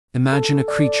Imagine a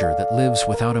creature that lives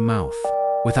without a mouth,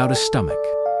 without a stomach,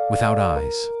 without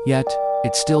eyes. Yet,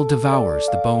 it still devours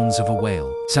the bones of a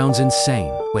whale. Sounds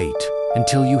insane. Wait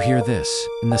until you hear this.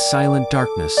 In the silent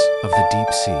darkness of the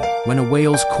deep sea, when a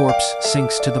whale's corpse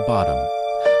sinks to the bottom,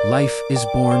 life is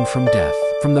born from death.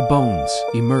 From the bones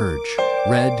emerge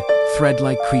red,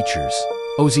 thread-like creatures,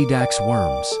 Osedax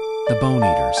worms, the bone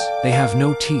eaters. They have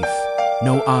no teeth,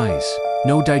 no eyes,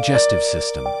 no digestive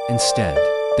system. Instead,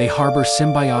 they harbor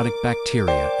symbiotic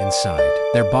bacteria inside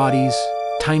their bodies,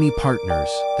 tiny partners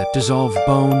that dissolve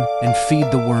bone and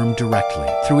feed the worm directly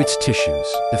through its tissues.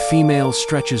 The female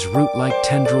stretches root-like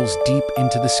tendrils deep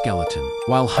into the skeleton,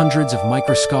 while hundreds of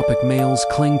microscopic males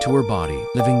cling to her body,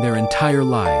 living their entire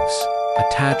lives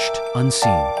attached,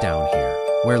 unseen, down here,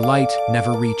 where light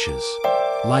never reaches.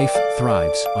 Life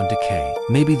thrives on decay.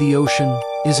 Maybe the ocean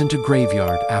isn't a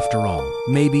graveyard after all.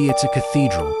 Maybe it's a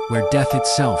cathedral where death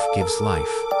itself gives life.